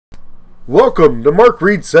Welcome to Mark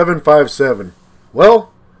Reed 757.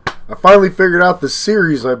 Well, I finally figured out the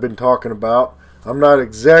series I've been talking about. I'm not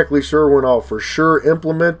exactly sure when I'll for sure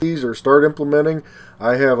implement these or start implementing.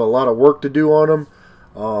 I have a lot of work to do on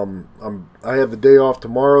them. I have the day off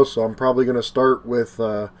tomorrow, so I'm probably going to start with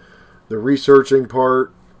the researching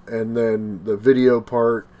part and then the video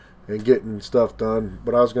part and getting stuff done.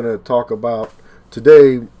 But I was going to talk about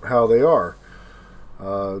today how they are.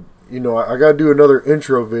 I got to do another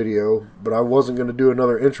intro video, but I wasn't going to do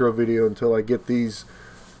another intro video until I get these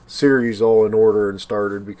series all in order and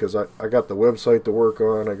started, because I got the website to work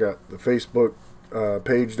on, I got the Facebook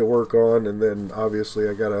page to work on, and then obviously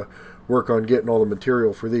I got to work on getting all the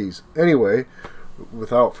material for these. Anyway,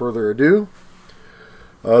 without further ado,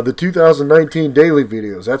 the 2019 daily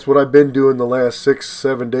videos. That's what I've been doing the last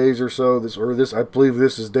 6-7 days or so. I believe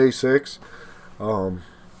this is day 6. I'm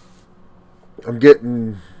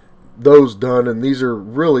getting those done, and these are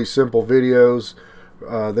really simple videos.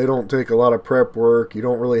 They don't take a lot of prep work. You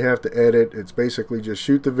don't really have to edit. It's basically just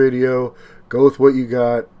shoot the video, go with what you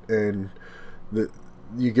got, and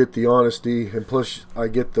you get the honesty. And plus I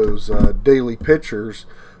get those daily pictures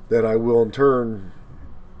that I will in turn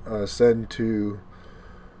send to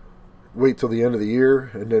wait till the end of the year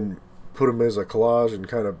and then put them as a collage and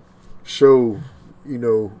kind of show,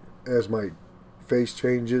 as my face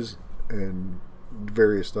changes and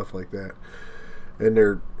various stuff like that. And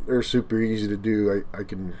they're super easy to do. I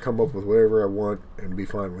can come up with whatever I want and be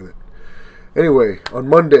fine with it. Anyway, on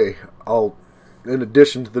Monday, in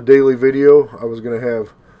addition to the daily video, I was going to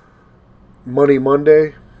have Money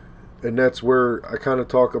Monday, and that's where I kind of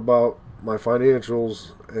talk about my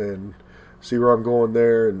financials and see where I'm going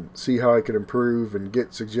there and see how I can improve and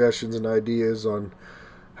get suggestions and ideas on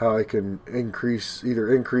how I can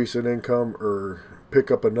either increase in income or pick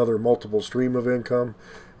up another multiple stream of income,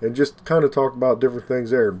 and just kind of talk about different things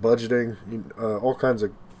there, budgeting, all kinds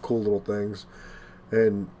of cool little things.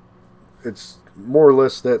 And it's more or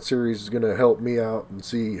less that series is going to help me out and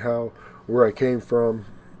see where I came from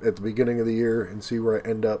at the beginning of the year and see where I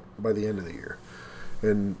end up by the end of the year.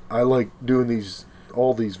 And I like doing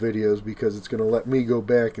all these videos because it's going to let me go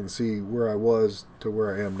back and see where I was to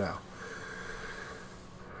where I am now.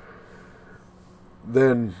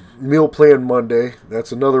 Then Meal Plan Monday,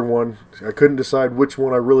 that's another one. I couldn't decide which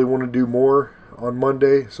one I really want to do more on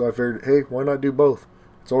Monday, so I figured, hey, why not do both?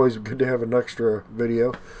 It's always good to have an extra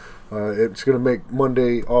video. It's going to make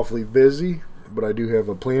Monday awfully busy, but I do have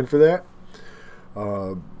a plan for that.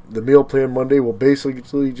 The Meal Plan Monday will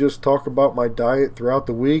basically just talk about my diet throughout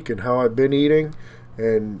the week and how I've been eating,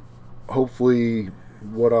 and hopefully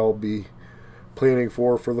what I'll be planning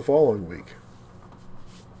for the following week.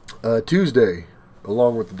 Tuesday,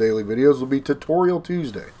 along with the daily videos, will be Tutorial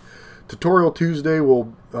Tuesday. Tutorial Tuesday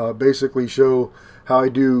will basically show how I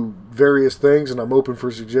do various things, and I'm open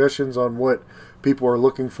for suggestions on what people are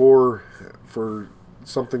looking for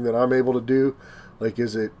something that I'm able to do. Like,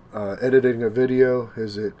 is it editing a video?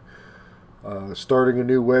 Is it starting a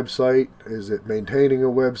new website? Is it maintaining a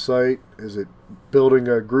website? Is it building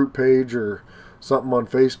a group page or something on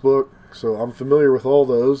Facebook? So I'm familiar with all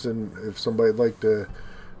those, and if somebody'd like to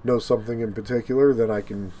know something in particular, then I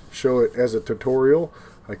can show it as a tutorial.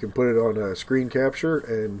 I can put it on a screen capture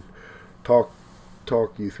and talk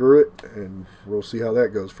you through it, and we'll see how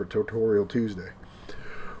that goes for Tutorial Tuesday.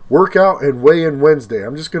 Workout and weigh-in Wednesday.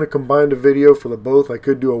 I'm just going to combine the video for the both. I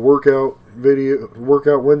could do a workout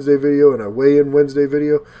Wednesday video and a weigh-in Wednesday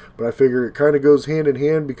video, but I figure it kind of goes hand in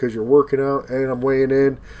hand because you're working out and I'm weighing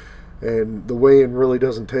in, and the weigh-in really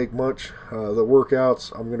doesn't take much. The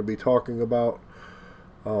workouts, I'm going to be talking about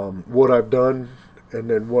what I've done and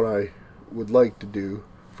then what I would like to do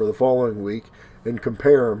for the following week, and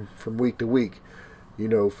compare them from week to week.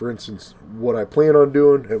 For instance, what I plan on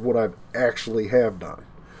doing and what I've actually have done.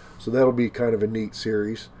 So that'll be kind of a neat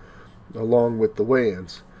series, along with the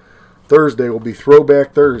weigh-ins. Thursday will be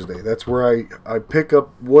Throwback Thursday. That's where I pick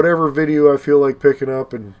up whatever video I feel like picking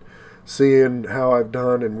up and seeing how I've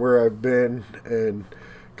done and where I've been, and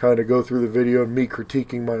kind of go through the video and me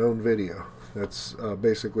critiquing my own video. That's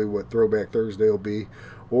basically what Throwback Thursday will be.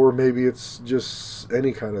 Or maybe it's just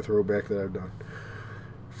any kind of throwback that I've done.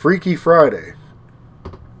 Freaky Friday.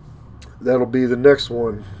 That'll be the next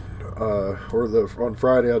one. On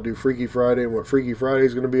Friday I'll do Freaky Friday. And what Freaky Friday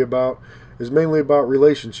is going to be about is mainly about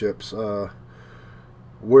relationships.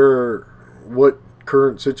 What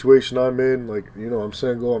current situation I'm in. Like, I'm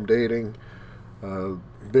single, I'm dating.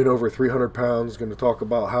 Been over 300 pounds. Going to talk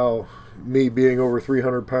about how me being over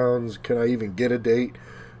 300 pounds, can I even get a date?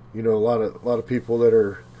 A lot of people that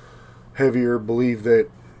are heavier believe that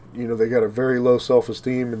they got a very low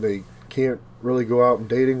self-esteem and they can't really go out and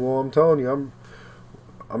dating. Well, I'm telling you,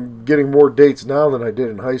 I'm getting more dates now than I did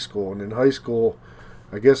in high school. And in high school,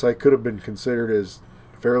 I guess I could have been considered as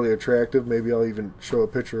fairly attractive. Maybe I'll even show a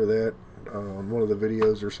picture of that on one of the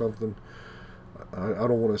videos or something. I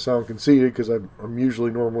don't want to sound conceited because I'm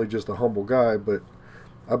usually normally just a humble guy, but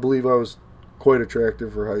I believe I was quite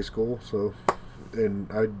attractive for high school. So,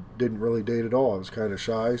 and I didn't really date at all. I was kind of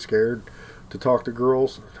shy, scared to talk to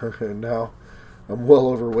girls, and now I'm well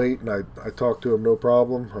overweight and I talk to them no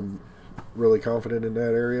problem. I'm really confident in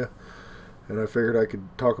that area, and I figured I could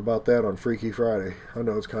talk about that on Freaky Friday. I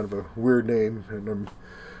know it's kind of a weird name, and I'm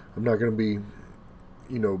not going to be,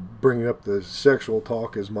 bringing up the sexual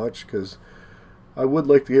talk as much because I would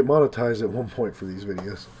like to get monetized at one point for these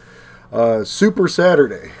videos. Super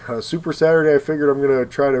Saturday. Super Saturday, I figured I'm going to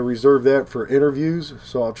try to reserve that for interviews.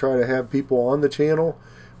 So I'll try to have people on the channel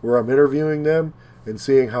where I'm interviewing them and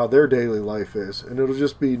seeing how their daily life is. And it'll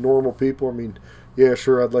just be normal people. I mean, yeah,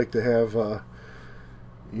 sure, I'd like to have,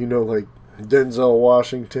 like Denzel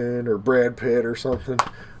Washington or Brad Pitt or something.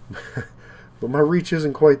 But my reach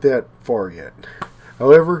isn't quite that far yet.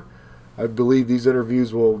 However, I believe these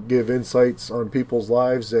interviews will give insights on people's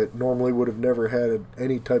lives that normally would have never had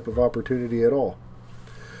any type of opportunity at all.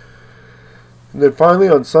 And then finally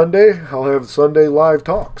on Sunday, I'll have Sunday Live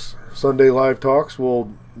Talks. Sunday Live Talks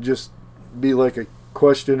will just be like a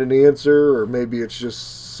question and answer, or maybe it's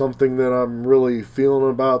just something that I'm really feeling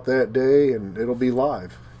about that day, and it'll be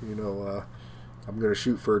live. I'm going to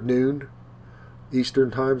shoot for noon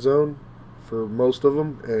Eastern time zone for most of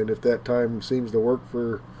them, and if that time seems to work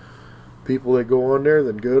for people that go on there,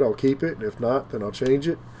 then good, I'll keep it, and if not, then I'll change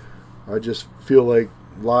it. I just feel like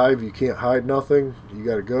live, you can't hide nothing, you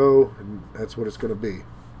got to go, and that's what it's going to be.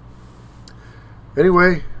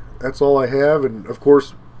 Anyway, that's all I have, and of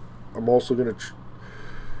course, I'm also going to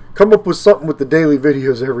come up with something with the daily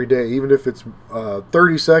videos every day, even if it's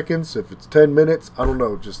 30 seconds, if it's 10 minutes, I don't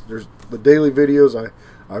know. Just there's the daily videos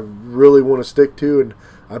I really want to stick to, and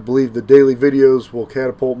I believe the daily videos will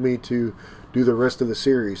catapult me to do the rest of the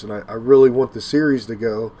series. And I really want the series to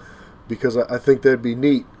go because I think that'd be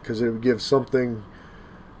neat, because it would give something,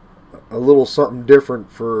 a little something different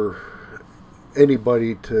for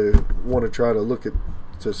anybody to want to try to look at,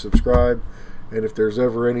 to subscribe. And if there's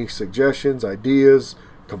ever any suggestions, ideas,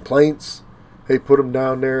 complaints, hey, put them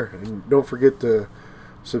down there, and don't forget to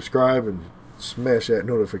subscribe and smash that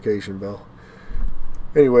notification bell.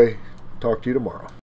 Anyway, talk to you tomorrow.